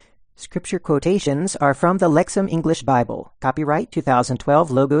Scripture quotations are from the Lexham English Bible. Copyright 2012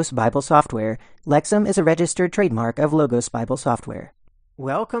 Logos Bible Software. Lexham is a registered trademark of Logos Bible Software.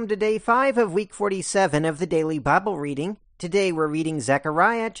 Welcome to Day 5 of Week 47 of the Daily Bible Reading. Today we're reading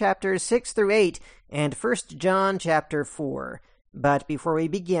Zechariah chapters 6 through 8 and 1 John chapter 4. But before we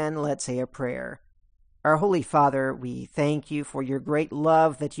begin, let's say a prayer. Our Holy Father, we thank you for your great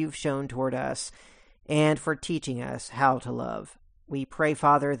love that you've shown toward us and for teaching us how to love. We pray,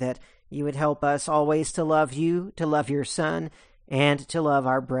 Father, that you would help us always to love you, to love your Son, and to love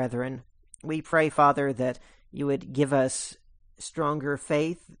our brethren. We pray, Father, that you would give us stronger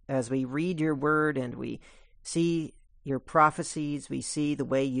faith as we read your word and we see your prophecies, we see the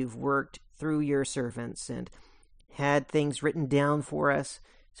way you've worked through your servants and had things written down for us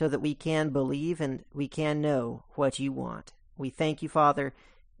so that we can believe and we can know what you want. We thank you, Father,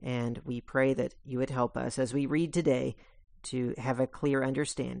 and we pray that you would help us as we read today to have a clear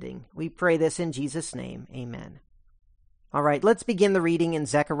understanding. We pray this in Jesus' name. Amen. All right, let's begin the reading in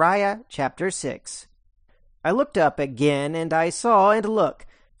Zechariah chapter 6. I looked up again, and I saw, and look,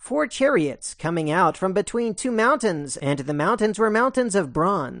 4 chariots coming out from between 2 mountains, and the mountains were mountains of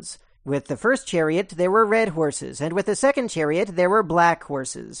bronze. With the first chariot there were red horses, and with the second chariot there were black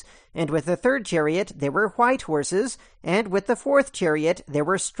horses, and with the third chariot there were white horses, and with the fourth chariot there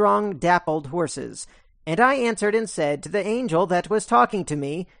were strong dappled horses. And I answered and said to the angel that was talking to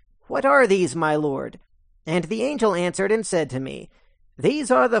me, What are these, my Lord? And the angel answered and said to me,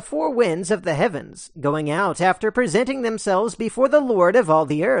 These are the 4 winds of the heavens, going out after presenting themselves before the Lord of all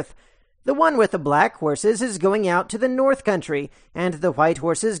the earth. The one with the black horses is going out to the north country, and the white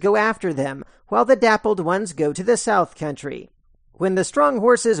horses go after them, while the dappled ones go to the south country. When the strong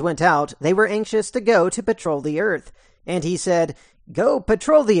horses went out, they were anxious to go to patrol the earth. And he said, Go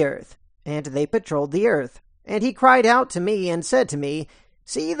patrol the earth. And they patrolled the earth. And he cried out to me and said to me,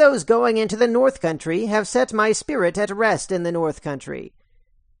 See, those going into the north country have set my spirit at rest in the north country.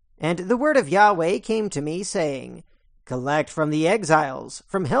 And the word of Yahweh came to me, saying, Collect from the exiles,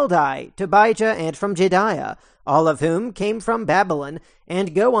 from Heldai, Tobijah, and from Jedaiah, all of whom came from Babylon,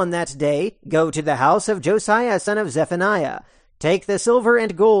 and go on that day, go to the house of Josiah son of Zephaniah. Take the silver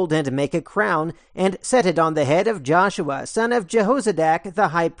and gold, and make a crown, and set it on the head of Joshua son of Jehozadak the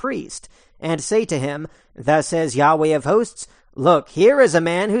high priest, and say to him, Thus says Yahweh of hosts, Look, here is a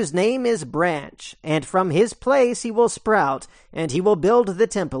man whose name is Branch, and from his place he will sprout, and he will build the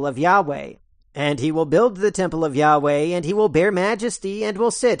temple of Yahweh. And he will build the temple of Yahweh, and he will bear majesty, and will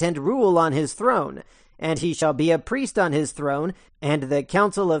sit and rule on his throne. And he shall be a priest on his throne, and the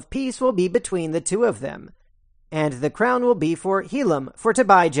council of peace will be between the 2 of them. And the crown will be for Helam, for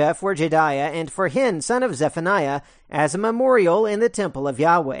Tobijah, for Jedaiah, and for Hin, son of Zephaniah, as a memorial in the temple of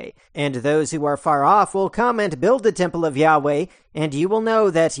Yahweh. And those who are far off will come and build the temple of Yahweh, and you will know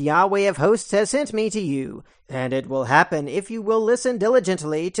that Yahweh of hosts has sent me to you. And it will happen if you will listen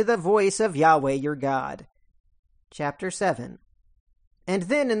diligently to the voice of Yahweh your God. Chapter 7. And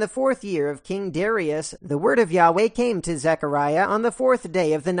then in the 4th year of King Darius, the word of Yahweh came to Zechariah on the 4th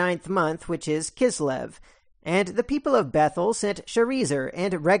day of the 9th month, which is Kislev. And the people of Bethel sent Sharezer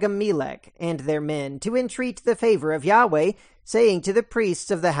and Regem-Melech and their men to entreat the favor of Yahweh, saying to the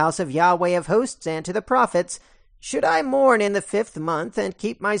priests of the house of Yahweh of hosts and to the prophets, Should I mourn in the 5th month and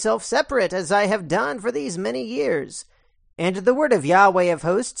keep myself separate as I have done for these many years? And the word of Yahweh of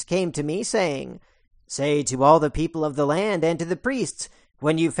hosts came to me, saying, Say to all the people of the land and to the priests,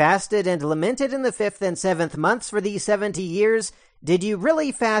 When you fasted and lamented in the 5th and 7th months for these 70 years, did you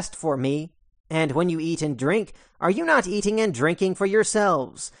really fast for me? And when you eat and drink, are you not eating and drinking for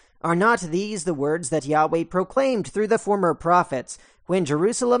yourselves? Are not these the words that Yahweh proclaimed through the former prophets, when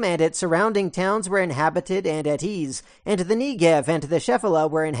Jerusalem and its surrounding towns were inhabited and at ease, and the Negev and the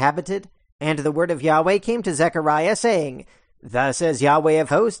Shephelah were inhabited? And the word of Yahweh came to Zechariah, saying, Thus says Yahweh of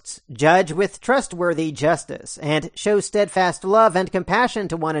hosts, Judge with trustworthy justice, and show steadfast love and compassion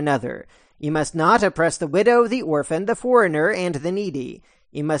to one another. You must not oppress the widow, the orphan, the foreigner, and the needy.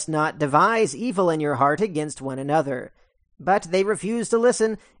 You must not devise evil in your heart against one another. But they refused to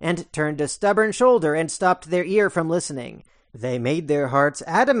listen, and turned a stubborn shoulder, and stopped their ear from listening. They made their hearts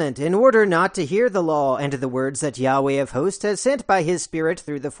adamant in order not to hear the law and the words that Yahweh of hosts has sent by his Spirit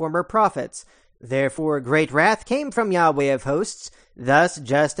through the former prophets. Therefore great wrath came from Yahweh of hosts. Thus,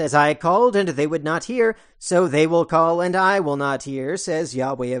 just as I called, and they would not hear, so they will call, and I will not hear, says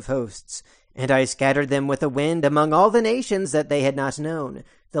Yahweh of hosts. And I scattered them with a wind among all the nations that they had not known.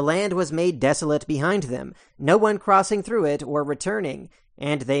 The land was made desolate behind them, no one crossing through it or returning,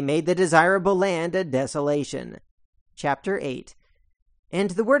 and they made the desirable land a desolation. Chapter 8.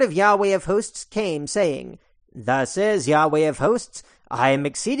 And the word of Yahweh of hosts came, saying, Thus says Yahweh of hosts, I am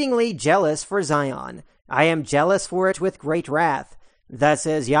exceedingly jealous for Zion. I am jealous for it with great wrath. Thus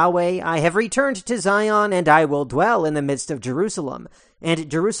says Yahweh, I have returned to Zion, and I will dwell in the midst of Jerusalem.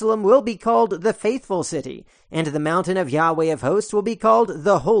 And Jerusalem will be called the faithful city, and the mountain of Yahweh of hosts will be called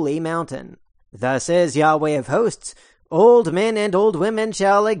the holy mountain. Thus says Yahweh of hosts, old men and old women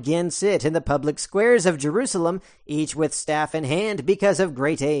shall again sit in the public squares of Jerusalem, each with staff in hand, because of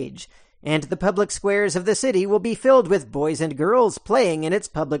great age. And the public squares of the city will be filled with boys and girls playing in its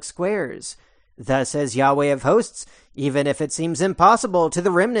public squares. Thus says Yahweh of hosts, even if it seems impossible to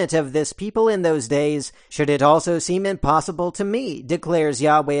the remnant of this people in those days, should it also seem impossible to me, declares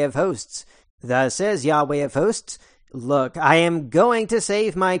Yahweh of hosts. Thus says Yahweh of hosts, look, I am going to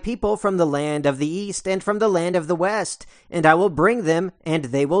save my people from the land of the east and from the land of the west, and I will bring them, and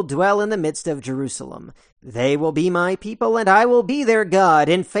they will dwell in the midst of Jerusalem. They will be my people, and I will be their God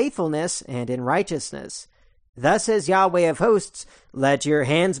in faithfulness and in righteousness. Thus says Yahweh of hosts, let your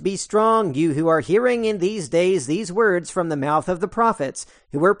hands be strong, you who are hearing in these days these words from the mouth of the prophets,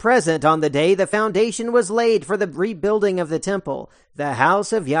 who were present on the day the foundation was laid for the rebuilding of the temple, the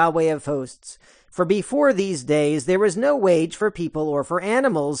house of Yahweh of hosts. For before these days there was no wage for people or for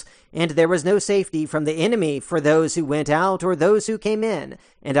animals, and there was no safety from the enemy for those who went out or those who came in,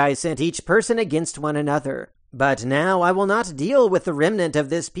 and I sent each person against one another. But now I will not deal with the remnant of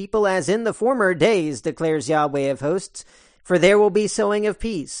this people as in the former days, declares Yahweh of hosts. For there will be sowing of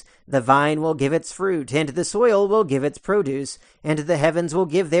peace. The vine will give its fruit, and the soil will give its produce, and the heavens will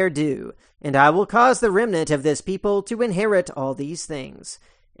give their due. And I will cause the remnant of this people to inherit all these things.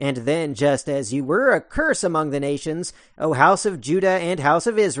 And then, just as you were a curse among the nations, O house of Judah and house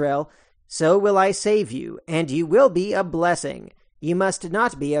of Israel, so will I save you, and you will be a blessing. You must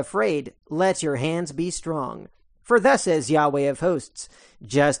not be afraid. Let your hands be strong. For thus says Yahweh of hosts,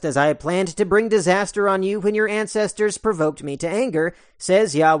 just as I planned to bring disaster on you when your ancestors provoked me to anger,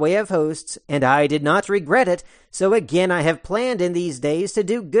 says Yahweh of hosts, and I did not regret it, so again I have planned in these days to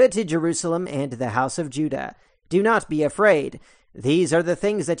do good to Jerusalem and the house of Judah. Do not be afraid. These are the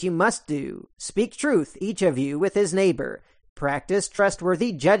things that you must do. Speak truth, each of you, with his neighbor. Practice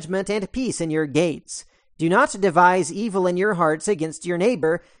trustworthy judgment and peace in your gates. Do not devise evil in your hearts against your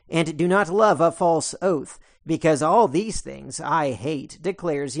neighbor, and do not love a false oath, because all these things I hate,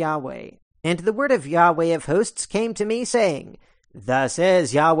 declares Yahweh. And the word of Yahweh of hosts came to me, saying, thus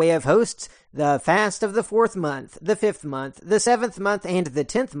says Yahweh of hosts, the fast of the 4th month, the 5th month, the 7th month, and the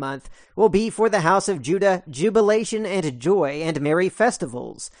 10th month will be for the house of Judah jubilation and joy and merry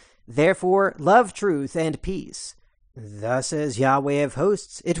festivals. Therefore love truth and peace. Thus says Yahweh of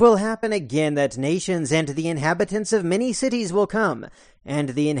hosts, it will happen again that nations and the inhabitants of many cities will come, and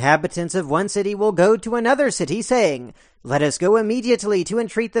the inhabitants of one city will go to another city, saying, let us go immediately to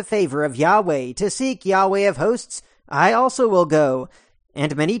entreat the favor of Yahweh, to seek Yahweh of hosts. I also will go.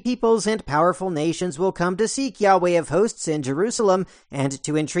 And many peoples and powerful nations will come to seek Yahweh of hosts in Jerusalem, and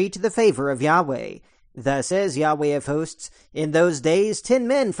to entreat the favor of Yahweh. Thus says Yahweh of hosts, in those days 10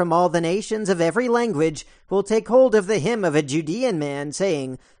 men from all the nations of every language will take hold of the hem of a Judean man,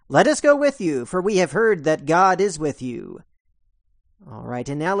 saying, let us go with you, for we have heard that God is with you. All right,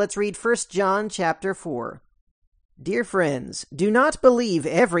 and now let's read 1 John chapter 4. Dear friends, do not believe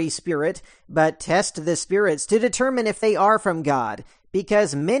every spirit, but test the spirits to determine if they are from God,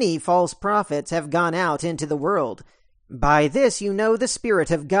 because many false prophets have gone out into the world. By this you know the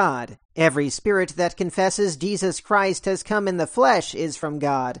Spirit of God. Every spirit that confesses Jesus Christ has come in the flesh is from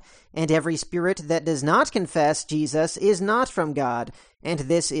God, and every spirit that does not confess Jesus is not from God. And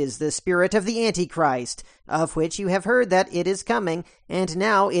this is the spirit of the Antichrist, of which you have heard that it is coming, and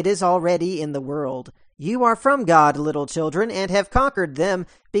now it is already in the world. You are from God, little children, and have conquered them,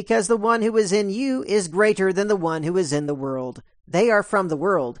 because the one who is in you is greater than the one who is in the world. They are from the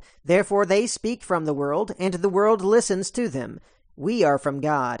world, therefore they speak from the world, and the world listens to them. We are from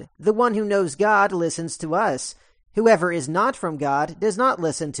God. The one who knows God listens to us. Whoever is not from God does not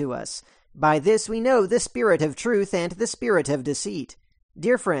listen to us. By this we know the spirit of truth and the spirit of deceit.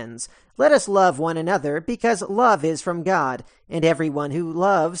 Dear friends, let us love one another, because love is from God, and everyone who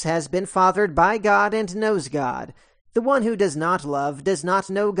loves has been fathered by God and knows God. The one who does not love does not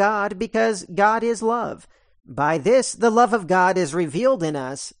know God, because God is love. By this the love of God is revealed in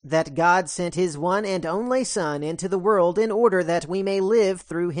us, that God sent his one and only Son into the world in order that we may live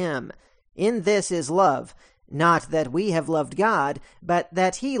through him. In this is love, not that we have loved God, but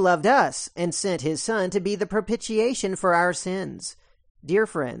that he loved us and sent his Son to be the propitiation for our sins. Dear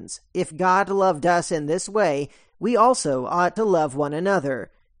friends, if God loved us in this way, we also ought to love one another.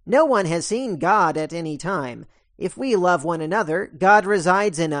 No one has seen God at any time. If we love one another, God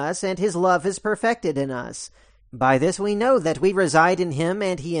resides in us, and his love is perfected in us. By this we know that we reside in him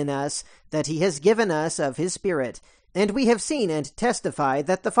and he in us, that he has given us of his Spirit. And we have seen and testified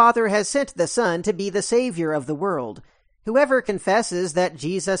that the Father has sent the Son to be the Savior of the world. Whoever confesses that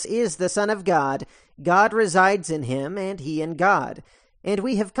Jesus is the Son of God, God resides in him and he in God. And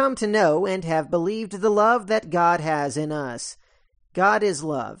we have come to know and have believed the love that God has in us. God is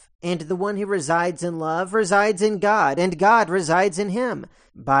love, and the one who resides in love resides in God, and God resides in him.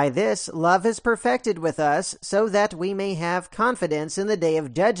 By this love is perfected with us, so that we may have confidence in the day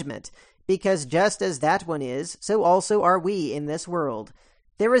of judgment, because just as that one is, so also are we in this world.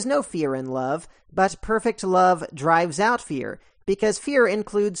 There is no fear in love, but perfect love drives out fear, because fear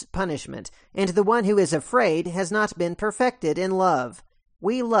includes punishment, and the one who is afraid has not been perfected in love.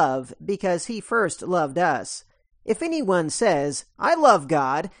 We love because he first loved us. If anyone says, "I love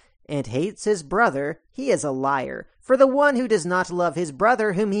God," and hates his brother, he is a liar. For the one who does not love his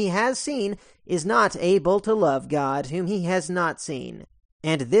brother whom he has seen is not able to love God whom he has not seen.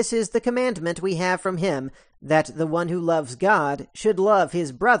 And this is the commandment we have from him, that the one who loves God should love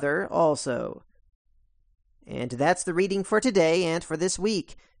his brother also. And that's the reading for today and for this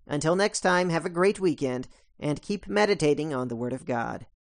week. Until next time, have a great weekend, and keep meditating on the Word of God.